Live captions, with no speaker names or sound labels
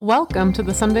Welcome to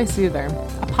The Sunday Soother,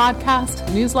 a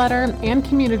podcast, newsletter, and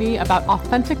community about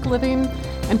authentic living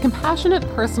and compassionate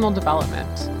personal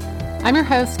development. I'm your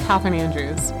host, Catherine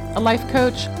Andrews, a life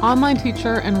coach, online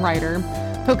teacher, and writer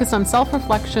focused on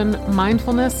self-reflection,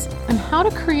 mindfulness, and how to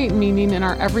create meaning in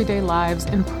our everyday lives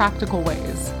in practical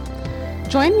ways.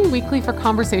 Join me weekly for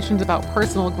conversations about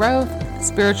personal growth,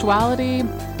 spirituality,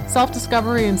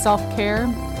 self-discovery, and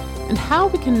self-care, and how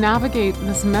we can navigate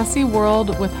this messy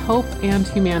world with hope and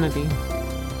humanity.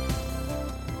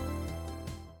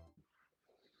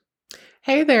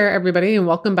 Hey there, everybody, and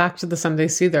welcome back to The Sunday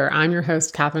Soother. I'm your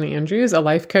host, Catherine Andrews, a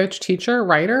life coach, teacher,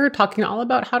 writer, talking all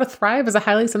about how to thrive as a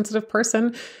highly sensitive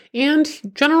person and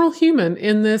general human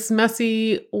in this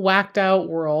messy, whacked out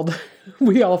world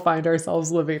we all find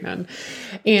ourselves living in.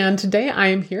 And today I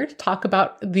am here to talk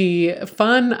about the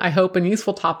fun, I hope, and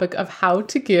useful topic of how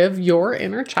to give your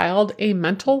inner child a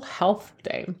mental health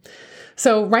day.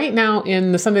 So right now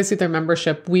in the Sunday Soother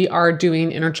membership, we are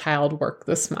doing inner child work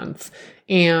this month.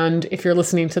 And if you're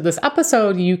listening to this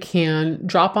episode, you can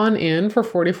drop on in for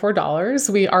 $44.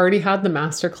 We already had the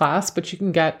masterclass, but you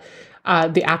can get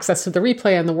the access to the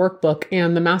replay and the workbook.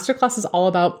 And the masterclass is all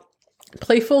about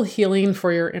playful healing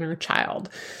for your inner child.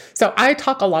 So I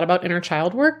talk a lot about inner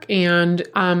child work. And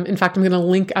in fact, I'm going to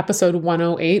link episode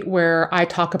 108 where I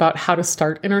talk about how to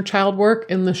start inner child work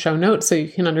in the show notes so you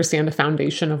can understand the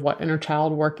foundation of what inner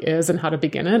child work is and how to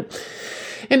begin it.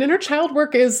 And inner child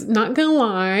work is, not going to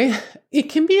lie, it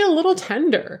can be a little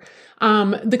tender.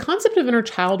 The concept of inner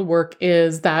child work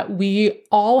is that we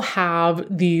all have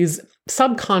these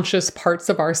subconscious parts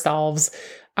of ourselves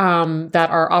that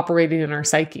are operating in our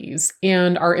psyches.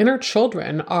 And our inner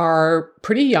children are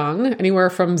pretty young, anywhere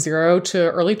from 0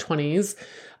 to early 20s,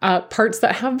 parts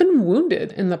that have been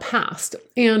wounded in the past.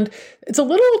 And it's a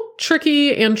little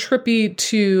tricky and trippy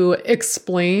to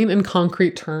explain in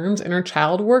concrete terms inner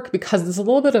child work because it's a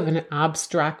little bit of an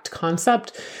abstract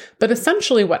concept. But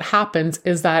essentially what happens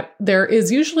is that there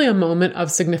is usually a moment of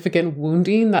significant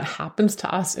wounding that happens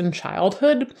to us in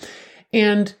childhood.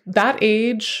 And that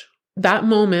age, that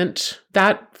moment,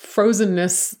 that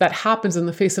frozenness that happens in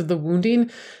the face of the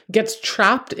wounding gets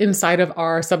trapped inside of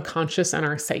our subconscious and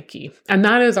our psyche. And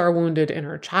that is our wounded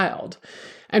inner child.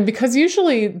 And because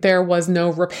usually there was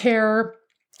no repair,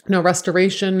 no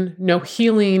restoration, no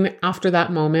healing after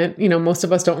that moment, most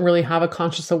of us don't really have a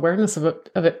conscious awareness of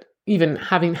it even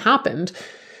having happened.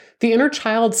 The inner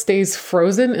child stays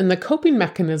frozen in the coping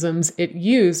mechanisms it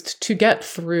used to get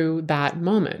through that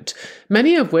moment,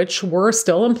 many of which we're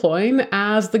still employing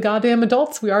as the goddamn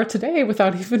adults we are today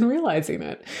without even realizing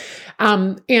it.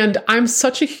 And I'm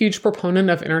such a huge proponent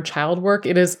of inner child work.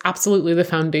 It is absolutely the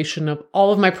foundation of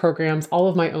all of my programs, all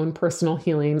of my own personal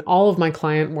healing, all of my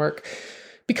client work,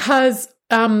 because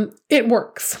it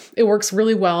works. It works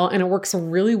really well, and it works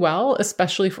really well,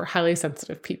 especially for highly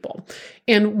sensitive people.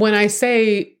 And when I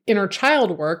say inner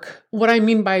child work, what I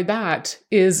mean by that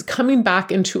is coming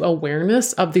back into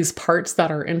awareness of these parts that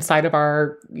are inside of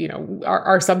our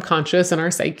subconscious and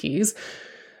our psyches,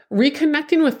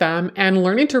 reconnecting with them and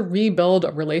learning to rebuild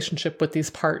a relationship with these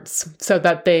parts so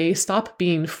that they stop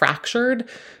being fractured.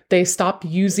 They stop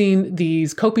using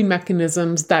these coping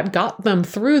mechanisms that got them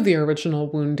through the original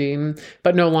wounding,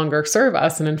 but no longer serve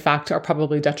us and in fact are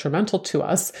probably detrimental to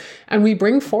us. And we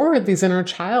bring forward these inner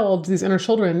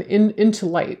children into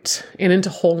light and into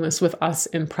wholeness with us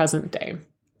in present day.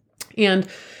 And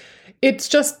it's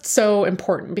just so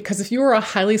important because if you were a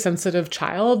highly sensitive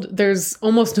child, there's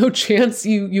almost no chance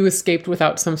you escaped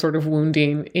without some sort of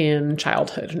wounding in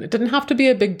childhood. And it didn't have to be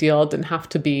a big deal. It didn't have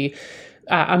to be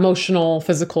emotional,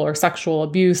 physical, or sexual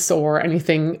abuse or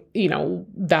anything,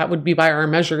 that would be by our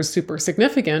measures super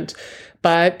significant.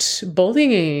 But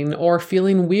bullying or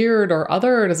feeling weird or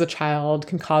othered as a child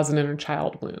can cause an inner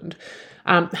child wound.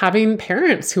 Having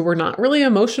parents who were not really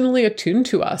emotionally attuned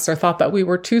to us or thought that we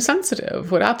were too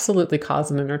sensitive would absolutely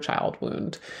cause an inner child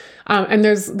wound. And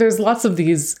there's lots of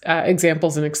these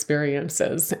examples and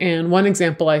experiences. And one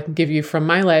example I can give you from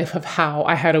my life of how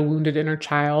I had a wounded inner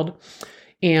child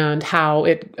and how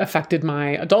it affected my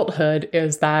adulthood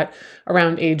is that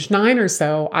around age 9 or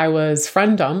so, I was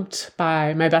friend dumped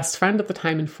by my best friend at the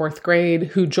time in 4th grade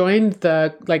who joined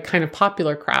the kind of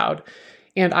popular crowd.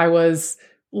 And I was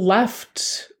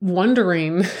left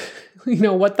wondering,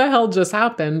 what the hell just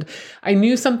happened? I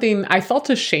knew something, I felt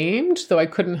ashamed, though I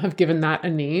couldn't have given that a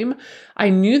name. I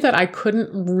knew that I couldn't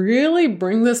really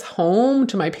bring this home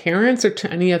to my parents or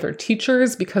to any other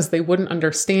teachers because they wouldn't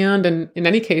understand. And in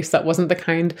any case, that wasn't the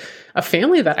kind of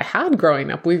family that I had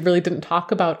growing up. We really didn't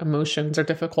talk about emotions or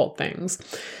difficult things.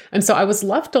 And so I was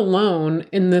left alone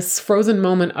in this frozen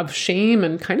moment of shame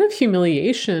and kind of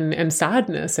humiliation and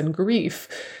sadness and grief.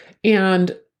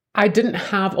 And I didn't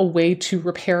have a way to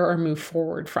repair or move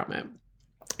forward from it.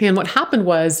 And what happened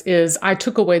is I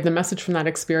took away the message from that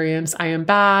experience. I am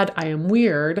bad. I am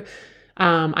weird.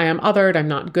 I am othered. I'm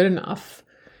not good enough.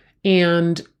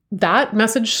 And that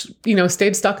message,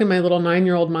 stayed stuck in my little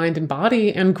 9-year-old mind and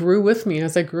body and grew with me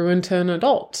as I grew into an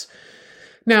adult.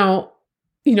 Now,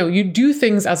 you do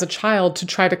things as a child to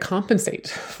try to compensate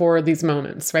for these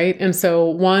moments, right? And so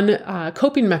one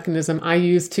coping mechanism I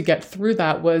used to get through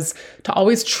that was to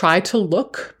always try to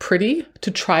look pretty, to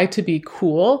try to be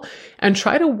cool, and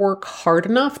try to work hard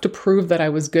enough to prove that I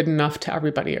was good enough to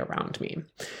everybody around me.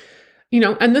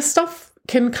 And this stuff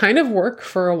can kind of work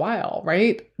for a while,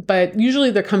 right? But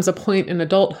usually there comes a point in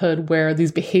adulthood where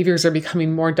these behaviors are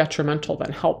becoming more detrimental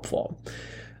than helpful.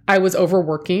 I was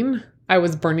overworking. I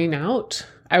was burning out.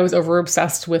 I was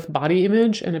over-obsessed with body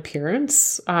image and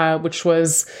appearance, which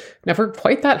was never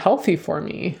quite that healthy for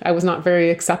me. I was not very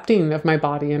accepting of my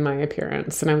body and my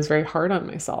appearance, and I was very hard on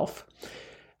myself.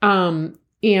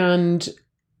 And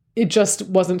it just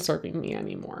wasn't serving me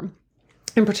anymore.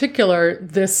 In particular,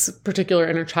 this particular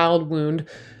inner child wound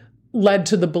led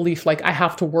to the belief I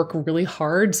have to work really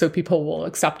hard so people will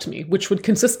accept me, which would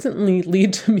consistently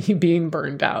lead to me being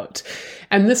burned out.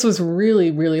 And this was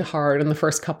really, really hard in the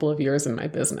first couple of years in my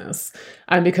business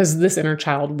because this inner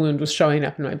child wound was showing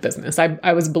up in my business.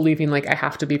 I was believing I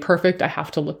have to be perfect, I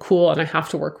have to look cool, and I have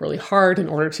to work really hard in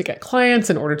order to get clients,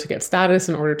 in order to get status,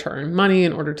 in order to earn money,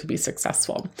 in order to be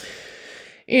successful.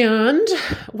 And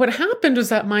what happened was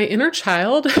that my inner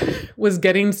child was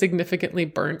getting significantly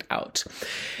burnt out.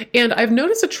 And I've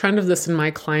noticed a trend of this in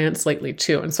my clients lately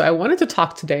too. And so I wanted to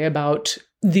talk today about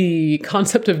the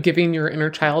concept of giving your inner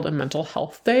child a mental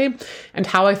health day and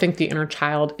how I think the inner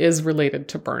child is related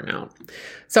to burnout.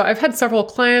 So I've had several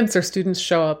clients or students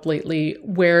show up lately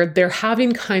where they're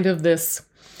having kind of this,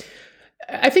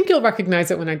 I think you'll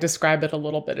recognize it when I describe it a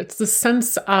little bit. It's the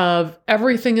sense of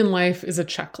everything in life is a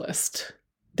checklist.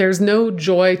 There's no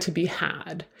joy to be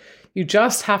had. You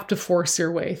just have to force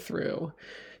your way through.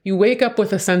 You wake up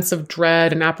with a sense of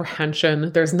dread and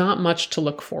apprehension. There's not much to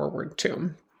look forward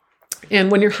to.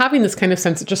 And when you're having this kind of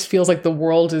sense, it just feels like the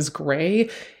world is gray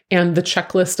and the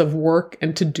checklist of work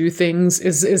and to do things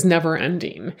is never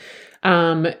ending.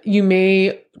 You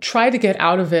may try to get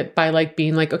out of it by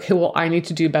being okay, well, I need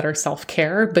to do better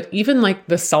self-care. But even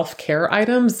the self-care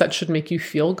items that should make you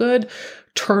feel good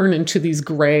turn into these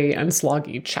gray and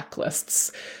sloggy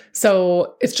checklists.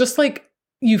 So it's just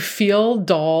you feel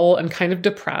dull and kind of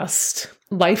depressed.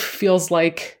 Life feels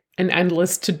like an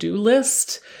endless to-do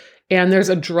list, and there's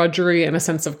a drudgery and a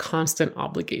sense of constant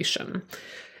obligation.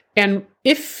 And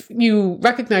if you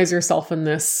recognize yourself in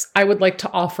this, I would like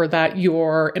to offer that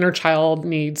your inner child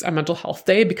needs a mental health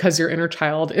day because your inner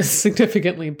child is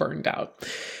significantly burned out.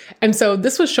 And so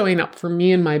this was showing up for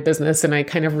me in my business, and I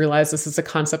kind of realized this is a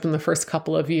concept in the first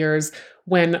couple of years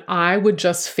when I would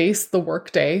just face the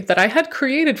workday that I had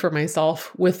created for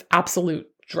myself with absolute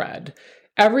dread.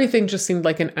 Everything just seemed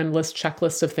like an endless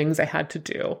checklist of things I had to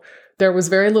do. There was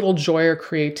very little joy or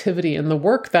creativity in the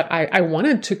work that I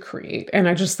wanted to create. And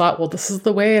I just thought, well, this is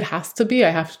the way it has to be.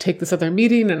 I have to take this other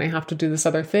meeting and I have to do this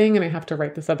other thing and I have to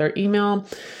write this other email.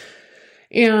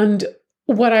 And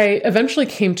what I eventually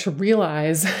came to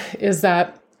realize is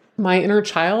that my inner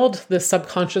child, this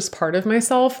subconscious part of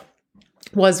myself,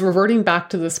 was reverting back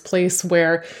to this place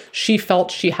where she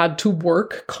felt she had to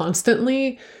work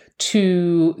constantly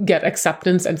to get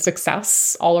acceptance and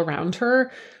success all around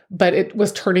her. But it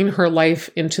was turning her life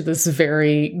into this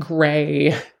very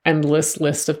gray, endless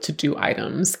list of to-do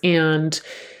items. And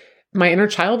my inner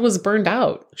child was burned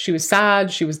out. She was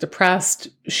sad. She was depressed.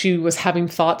 She was having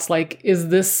thoughts like, is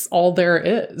this all there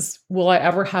is? Will I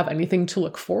ever have anything to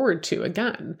look forward to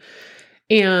again?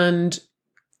 And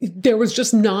there was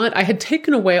just not, I had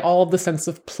taken away all of the sense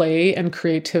of play and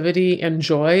creativity and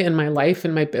joy in my life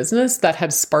and my business that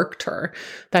had sparked her,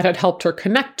 that had helped her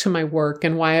connect to my work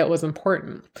and why it was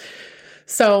important.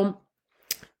 So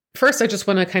first, I just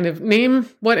want to kind of name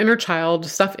what inner child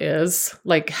stuff is,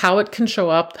 like how it can show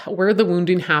up, where the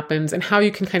wounding happens, and how you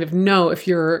can kind of know if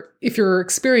you're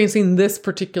experiencing this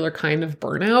particular kind of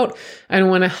burnout,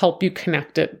 and want to help you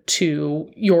connect it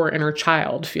to your inner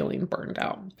child feeling burned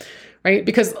out. right?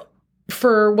 Because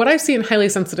for what I see in highly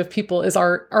sensitive people is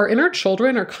our inner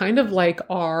children are kind of like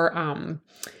our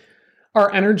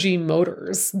energy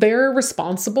motors. They're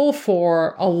responsible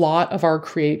for a lot of our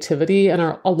creativity and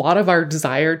a lot of our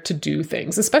desire to do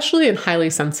things, especially in highly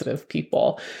sensitive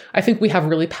people. I think we have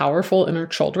really powerful inner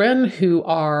children who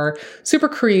are super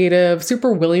creative,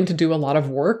 super willing to do a lot of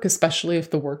work, especially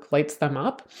if the work lights them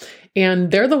up.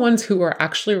 And they're the ones who are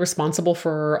actually responsible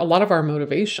for a lot of our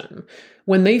motivation.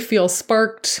 When they feel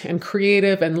sparked and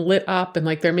creative and lit up and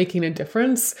like they're making a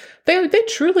difference, they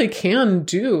truly can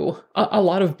do a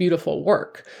lot of beautiful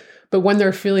work. But when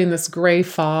they're feeling this gray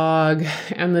fog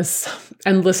and this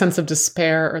endless sense of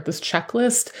despair or this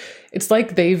checklist, it's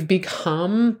like they've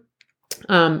become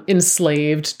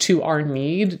enslaved to our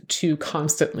need to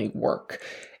constantly work.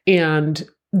 And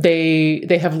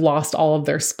they have lost all of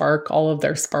their spark, all of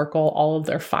their sparkle, all of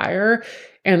their fire.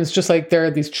 And it's just like there are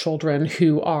these children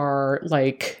who are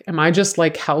like, am I just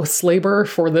like house labor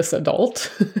for this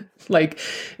adult? Like,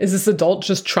 is this adult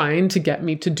just trying to get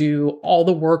me to do all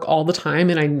the work all the time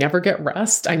and I never get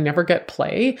rest? I never get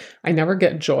play. I never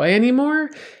get joy anymore.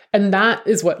 And that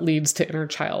is what leads to inner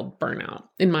child burnout,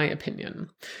 in my opinion.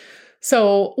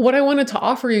 So what I wanted to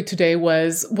offer you today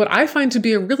was what I find to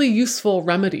be a really useful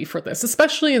remedy for this,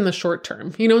 especially in the short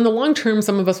term. In the long term,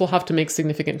 some of us will have to make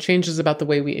significant changes about the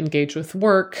way we engage with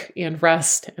work and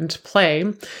rest and play.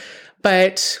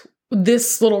 But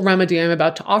this little remedy I'm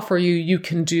about to offer you, you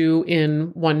can do in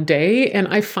one day. And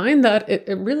I find that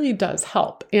it really does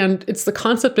help. And it's the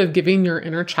concept of giving your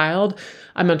inner child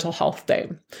a mental health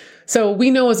day. So we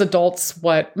know as adults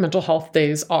what mental health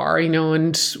days are,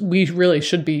 and we really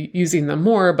should be using them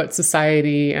more, but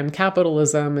society and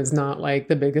capitalism is not like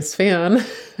the biggest fan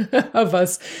of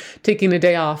us taking a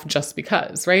day off just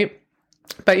because, right?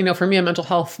 But, for me, a mental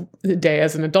health day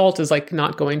as an adult is like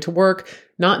not going to work,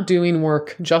 not doing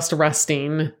work, just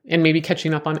resting and maybe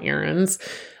catching up on errands.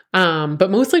 But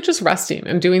mostly just resting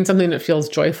and doing something that feels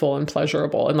joyful and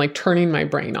pleasurable and like turning my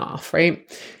brain off, right?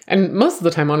 And most of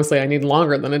the time, honestly, I need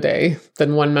longer than a day,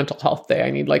 than one mental health day.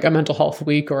 I need like a mental health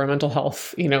week or a mental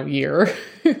health, year,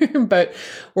 but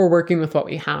we're working with what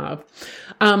we have.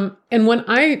 And when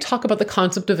I talk about the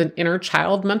concept of an inner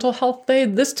child mental health day,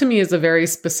 this to me is a very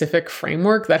specific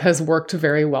framework that has worked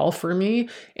very well for me.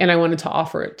 And I wanted to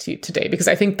offer it to you today because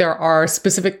I think there are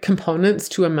specific components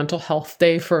to a mental health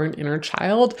day for an inner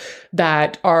child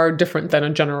that are different than a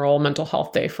general mental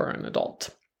health day for an adult.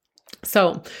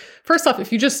 So first off,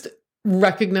 if you just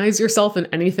recognize yourself in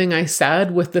anything I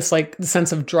said with this like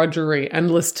sense of drudgery,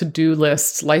 endless to-do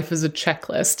lists, life is a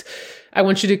checklist, I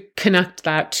want you to connect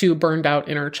that to burned out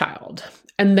inner child.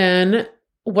 And then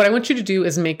what I want you to do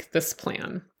is make this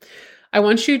plan. I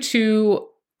want you to,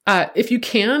 if you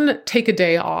can, take a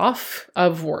day off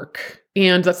of work.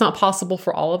 And that's not possible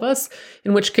for all of us,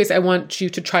 in which case I want you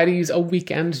to try to use a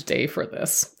weekend day for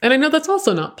this. And I know that's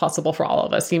also not possible for all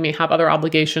of us. You may have other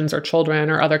obligations or children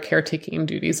or other caretaking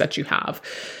duties that you have.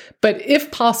 But if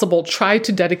possible, try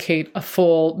to dedicate a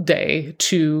full day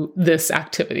to this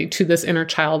activity, to this inner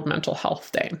child mental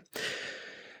health day.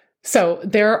 So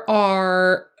there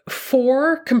are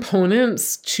 4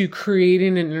 components to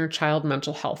creating an inner child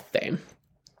mental health day.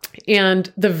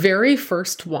 And the very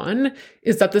first one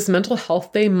is that this mental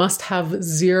health day must have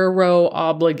 0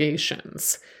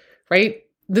 obligations, right?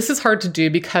 This is hard to do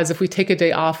because if we take a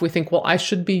day off, we think, well, I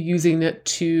should be using it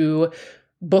to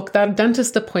book that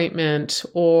dentist appointment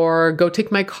or go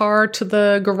take my car to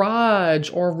the garage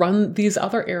or run these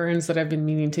other errands that I've been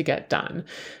meaning to get done.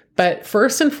 But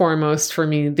first and foremost, for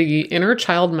me, the inner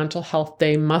child mental health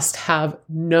day must have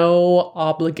no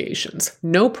obligations,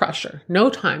 no pressure,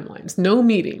 no timelines, no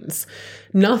meetings,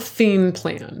 nothing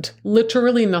planned,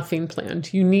 literally nothing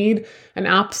planned. You need an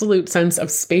absolute sense of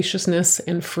spaciousness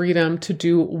and freedom to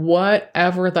do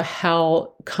whatever the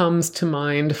hell comes to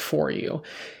mind for you.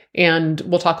 And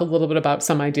we'll talk a little bit about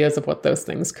some ideas of what those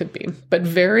things could be. But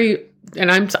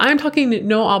I'm talking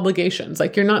no obligations.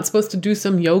 Like you're not supposed to do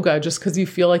some yoga just because you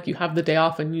feel like you have the day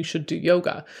off and you should do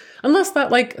yoga. Unless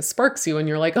that like sparks you and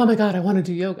you're like, oh my God, I want to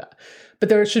do yoga. But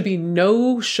there should be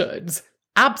no shoulds.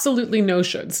 Absolutely no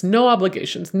shoulds, no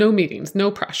obligations, no meetings,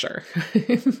 no pressure.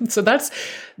 So that's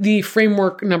the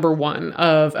framework number 1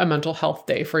 of a mental health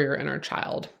day for your inner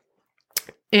child.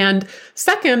 And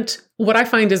second, what I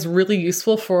find is really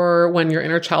useful for when your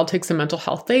inner child takes a mental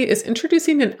health day is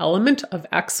introducing an element of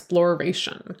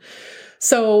exploration.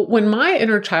 So when my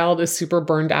inner child is super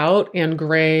burned out and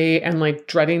gray and like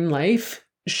dreading life,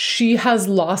 she has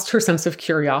lost her sense of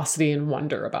curiosity and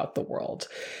wonder about the world.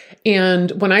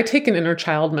 And when I take an inner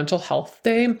child mental health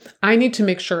day, I need to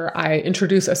make sure I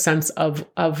introduce a sense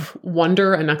of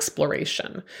wonder and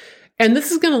exploration. And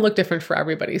this is going to look different for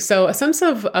everybody. So a sense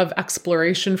of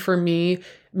exploration for me,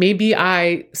 maybe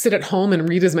I sit at home and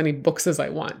read as many books as I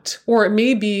want. Or it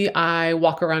may be I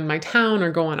walk around my town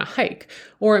or go on a hike.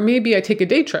 Or it may be I take a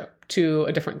day trip to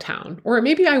a different town. Or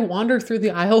maybe I wander through the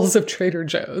aisles of Trader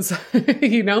Joe's,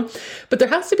 But there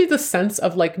has to be this sense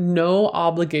of like no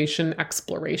obligation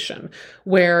exploration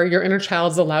where your inner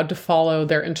child is allowed to follow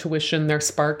their intuition, their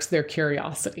sparks, their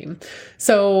curiosity.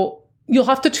 So you'll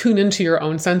have to tune into your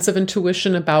own sense of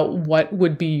intuition about what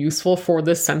would be useful for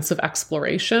this sense of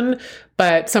exploration.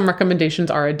 But some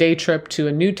recommendations are a day trip to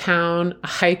a new town, a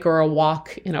hike or a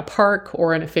walk in a park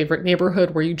or in a favorite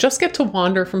neighborhood where you just get to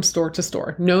wander from store to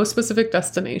store, no specific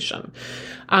destination.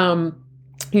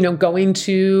 Going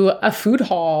to a food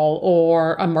hall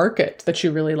or a market that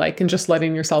you really like and just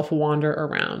letting yourself wander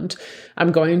around.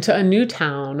 I'm going to a new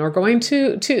town or going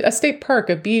to a state park,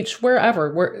 a beach,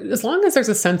 wherever, where as long as there's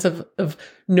a sense of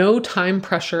no time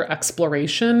pressure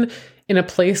exploration in a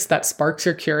place that sparks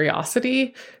your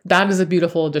curiosity, that is a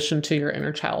beautiful addition to your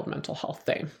inner child mental health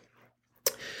day.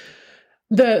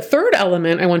 The third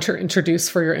element I want to introduce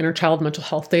for your inner child mental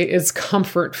health day is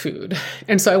comfort food.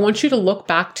 And so I want you to look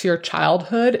back to your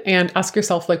childhood and ask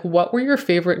yourself, like, what were your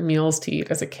favorite meals to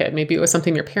eat as a kid? Maybe it was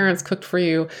something your parents cooked for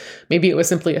you. Maybe it was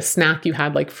simply a snack you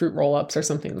had, like fruit roll-ups or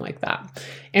something like that.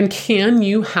 And can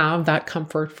you have that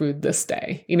comfort food this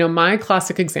day? My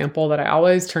classic example that I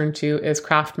always turn to is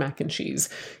Kraft mac and cheese.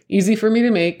 Easy for me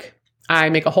to make. I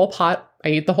make a whole pot. I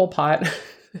eat the whole pot.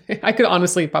 I could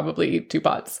honestly probably eat 2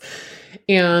 pots.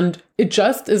 And it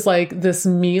just is like this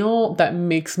meal that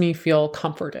makes me feel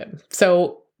comforted.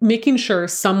 So making sure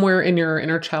somewhere in your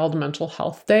inner child mental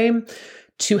health day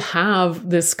to have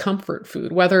this comfort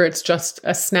food, whether it's just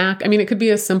a snack. I mean, it could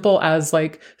be as simple as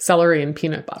like celery and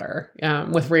peanut butter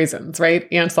with raisins, right?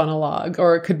 Ants on a log.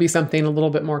 Or it could be something a little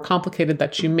bit more complicated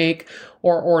that you make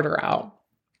or order out.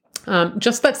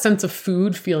 Just that sense of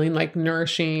food feeling like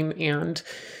nourishing and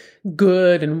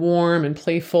good and warm and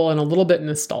playful and a little bit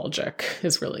nostalgic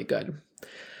is really good.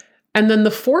 And then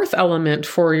the fourth element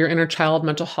for your inner child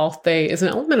mental health day is an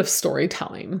element of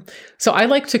storytelling. So I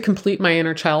like to complete my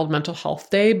inner child mental health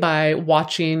day by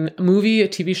watching a movie, a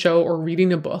TV show, or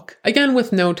reading a book, again,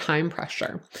 with no time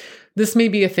pressure. This may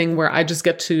be a thing where I just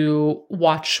get to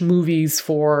watch movies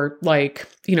for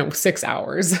 6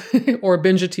 hours or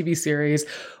binge a TV series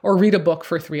or read a book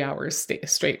for 3 hours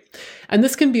straight. And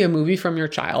this can be a movie from your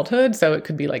childhood. So it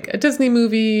could be like a Disney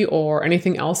movie or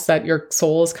anything else that your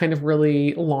soul is kind of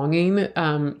really longing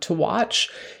to watch.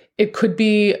 It could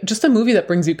be just a movie that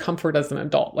brings you comfort as an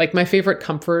adult. Like my favorite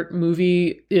comfort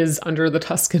movie is Under the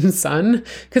Tuscan Sun,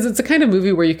 because it's a kind of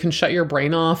movie where you can shut your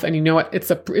brain off and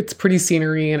it's pretty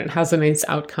scenery and it has a nice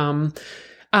outcome.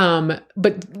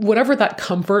 But whatever that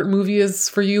comfort movie is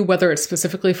for you, whether it's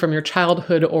specifically from your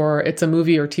childhood or it's a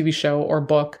movie or TV show or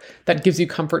book that gives you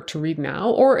comfort to read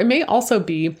now, or it may also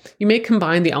be, you may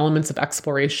combine the elements of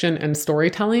exploration and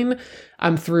storytelling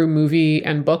through movie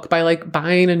and book by like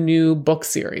buying a new book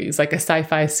series, like a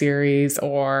sci-fi series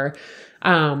or,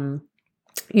 a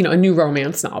new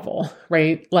romance novel,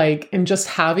 right? Like, and just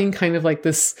having kind of like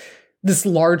this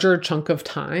larger chunk of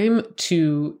time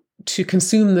to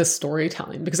consume this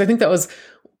storytelling, because I think that was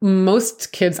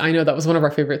most kids I know, that was one of our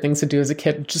favorite things to do as a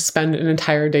kid, just spend an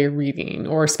entire day reading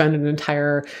or spend an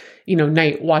entire,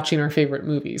 night watching our favorite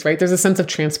movies, right? There's a sense of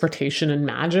transportation and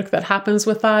magic that happens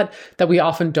with that we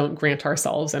often don't grant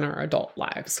ourselves in our adult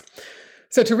lives.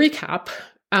 So to recap,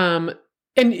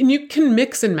 and you can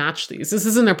mix and match these. This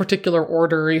isn't a particular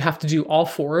order. You have to do all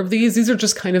 4 of these. These are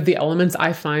just kind of the elements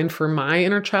I find for my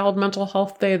inner child mental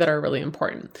health day that are really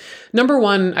important. Number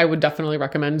 1, I would definitely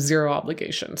recommend 0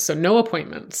 obligations. So no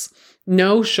appointments,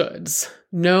 no shoulds,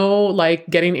 no like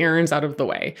getting errands out of the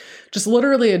way. Just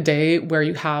literally a day where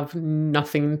you have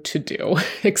nothing to do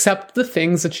except the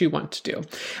things that you want to do.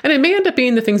 And it may end up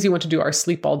being the things you want to do are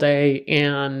sleep all day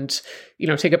and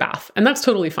take a bath. And that's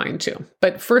totally fine too.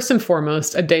 But first and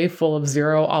foremost, a day full of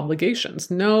 0 obligations,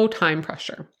 no time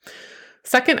pressure.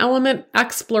 Second element,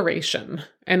 exploration.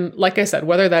 And like I said,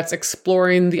 whether that's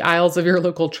exploring the aisles of your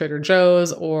local Trader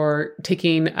Joe's or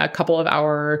taking a couple of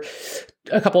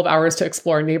hours to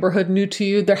explore a neighborhood new to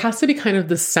you, there has to be kind of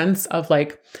this sense of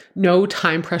like no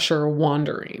time pressure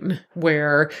wandering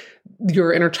where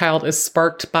your inner child is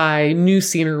sparked by new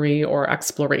scenery or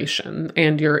exploration,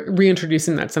 and you're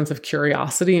reintroducing that sense of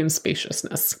curiosity and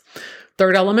spaciousness.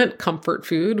 Third element, comfort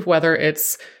food, whether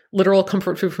it's literal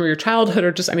comfort food from your childhood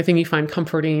or just anything you find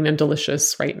comforting and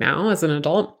delicious right now as an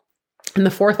adult. And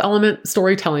the fourth element,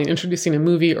 storytelling, introducing a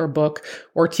movie or book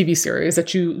or TV series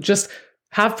that you just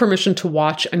have permission to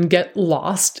watch and get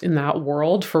lost in that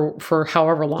world for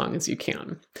however long as you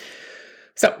can.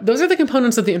 So those are the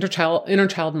components of the inner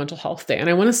child mental health day. And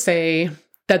I want to say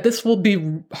that this will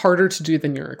be harder to do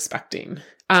than you're expecting.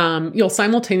 You'll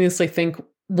simultaneously think,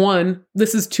 one,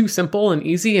 this is too simple and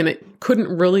easy, and it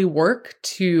couldn't really work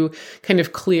to kind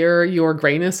of clear your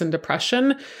grayness and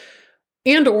depression.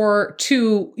 And or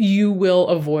two, you will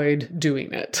avoid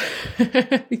doing it.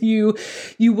 You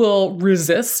will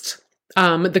resist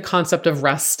the concept of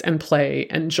rest and play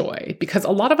and joy, because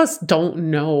a lot of us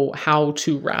don't know how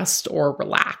to rest or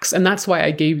relax. And that's why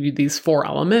I gave you these 4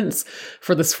 elements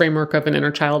for this framework of an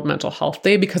inner child mental health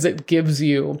day, because it gives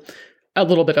you a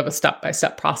little bit of a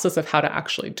step-by-step process of how to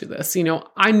actually do this.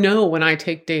 I know when I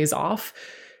take days off,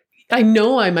 I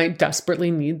know I might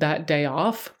desperately need that day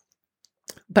off,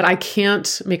 but I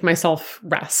can't make myself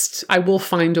rest. I will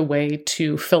find a way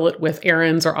to fill it with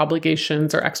errands or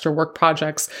obligations or extra work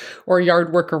projects or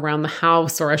yard work around the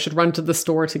house, or I should run to the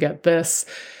store to get this.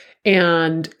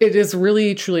 And it is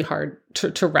really, truly hard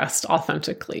to rest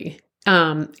authentically.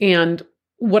 And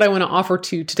what I want to offer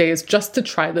to you today is just to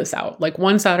try this out, like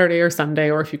one Saturday or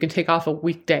Sunday, or if you can take off a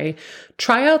weekday,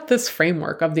 try out this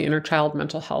framework of the Inner Child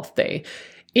Mental Health Day.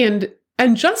 And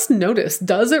just notice,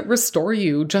 does it restore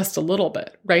you just a little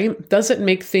bit, right? Does it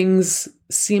make things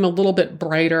seem a little bit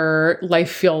brighter,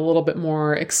 life feel a little bit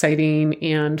more exciting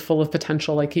and full of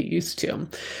potential like it used to?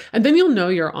 And then you'll know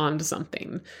you're on to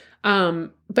something.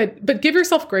 But give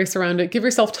yourself grace around it. Give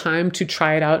yourself time to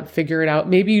try it out and figure it out.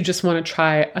 Maybe you just want to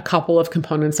try a couple of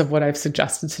components of what I've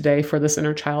suggested today for this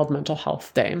Inner Child Mental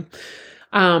Health Day.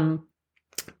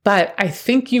 But I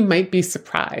think you might be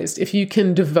surprised if you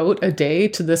can devote a day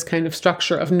to this kind of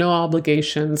structure of no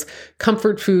obligations,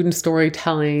 comfort food and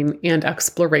storytelling, and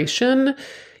exploration.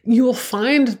 You will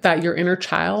find that your inner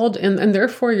child and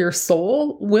therefore your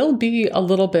soul will be a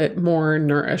little bit more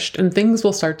nourished, and things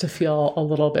will start to feel a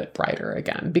little bit brighter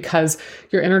again, because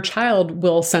your inner child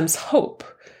will sense hope.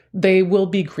 They will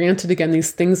be granted again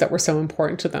these things that were so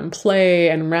important to them, play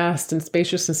and rest and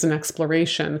spaciousness and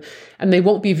exploration. And they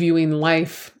won't be viewing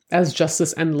life as just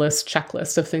this endless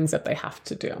checklist of things that they have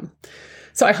to do.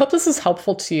 So I hope this is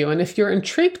helpful to you. And if you're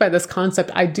intrigued by this concept,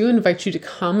 I do invite you to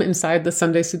come inside the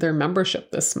Sunday Soother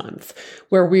membership this month,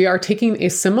 where we are taking a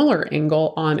similar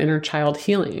angle on inner child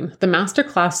healing. The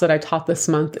masterclass that I taught this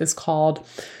month is called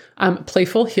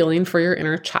Playful Healing for Your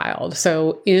Inner Child.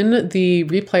 So in the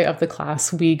replay of the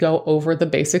class, we go over the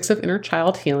basics of inner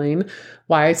child healing,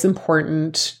 why it's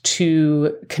important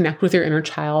to connect with your inner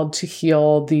child to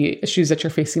heal the issues that you're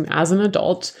facing as an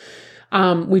adult.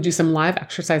 We do some live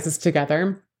exercises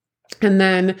together. And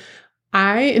then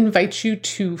I invite you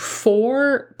to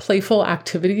 4 playful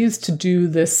activities to do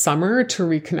this summer to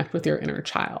reconnect with your inner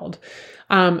child.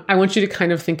 I want you to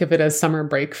kind of think of it as summer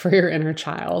break for your inner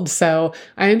child. So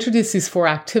I introduced these 4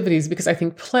 activities because I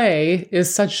think play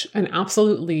is such an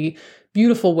absolutely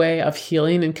beautiful way of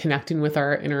healing and connecting with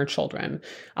our inner children.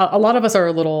 A lot of us are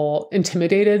a little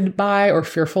intimidated by or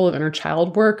fearful of inner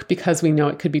child work because we know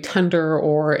it could be tender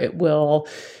or it will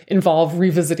involve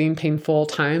revisiting painful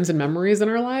times and memories in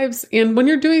our lives. And when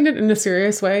you're doing it in a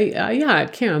serious way, yeah,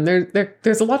 it can.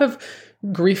 There's a lot of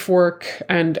grief work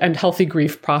and healthy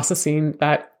grief processing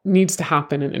that needs to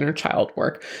happen in inner child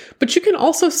work. But you can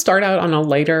also start out on a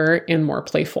lighter and more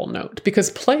playful note, because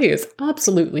play is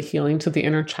absolutely healing to the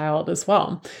inner child as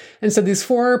well. And so these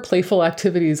 4 playful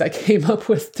activities I came up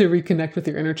with to reconnect with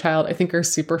your inner child, I think are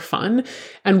super fun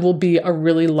and will be a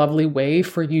really lovely way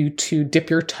for you to dip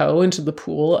your toe into the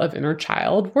pool of inner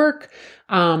child work.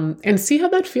 And see how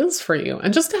that feels for you,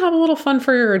 and just to have a little fun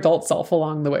for your adult self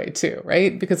along the way too,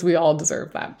 right? Because we all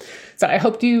deserve that. So I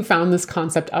hope you found this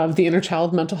concept of the Inner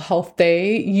Child Mental Health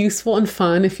Day useful and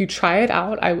fun. If you try it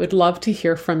out, I would love to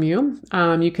hear from you.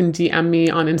 You can DM me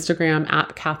on Instagram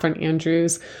at Catherine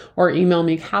Andrews, or email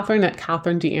me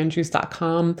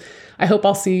catherine@catherineandrews.com. I hope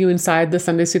I'll see you inside the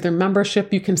Sunday Soother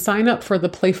membership. You can sign up for the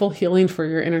Playful Healing for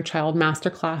Your Inner Child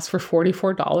Masterclass for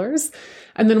 $44.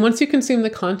 And then once you consume the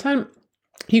content,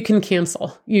 you can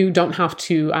cancel. You don't have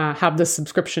to have the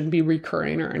subscription be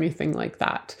recurring or anything like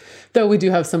that. Though we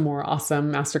do have some more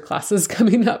awesome masterclasses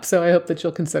coming up, so I hope that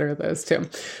you'll consider those too.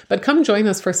 But come join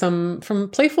us for some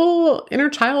playful inner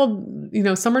child,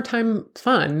 summertime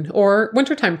fun or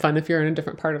wintertime fun if you're in a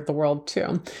different part of the world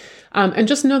too. And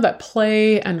just know that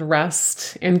play and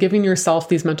rest and giving yourself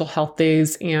these mental health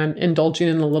days and indulging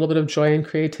in a little bit of joy and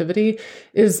creativity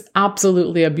is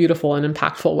absolutely a beautiful and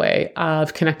impactful way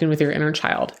of connecting with your inner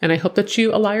child. And I hope that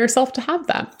you allow yourself to have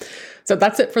that. So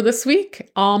that's it for this week.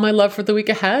 All my love for the week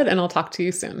ahead, and I'll talk to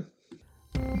you soon.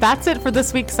 That's it for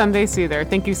this week's Sunday Soother.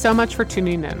 Thank you so much for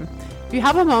tuning in. If you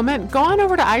have a moment, go on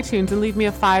over to iTunes and leave me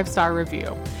a 5-star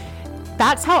review.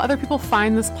 That's how other people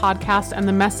find this podcast and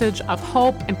the message of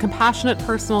hope and compassionate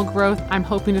personal growth I'm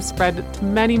hoping to spread to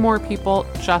many more people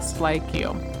just like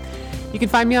you. You can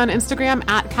find me on Instagram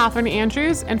at Catherine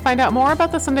Andrews and find out more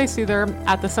about The Sunday Soother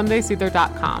at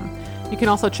thesundaysoother.com. You can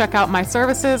also check out my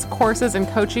services, courses, and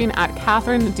coaching at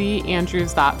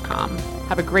catherinedandrews.com.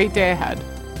 Have a great day ahead.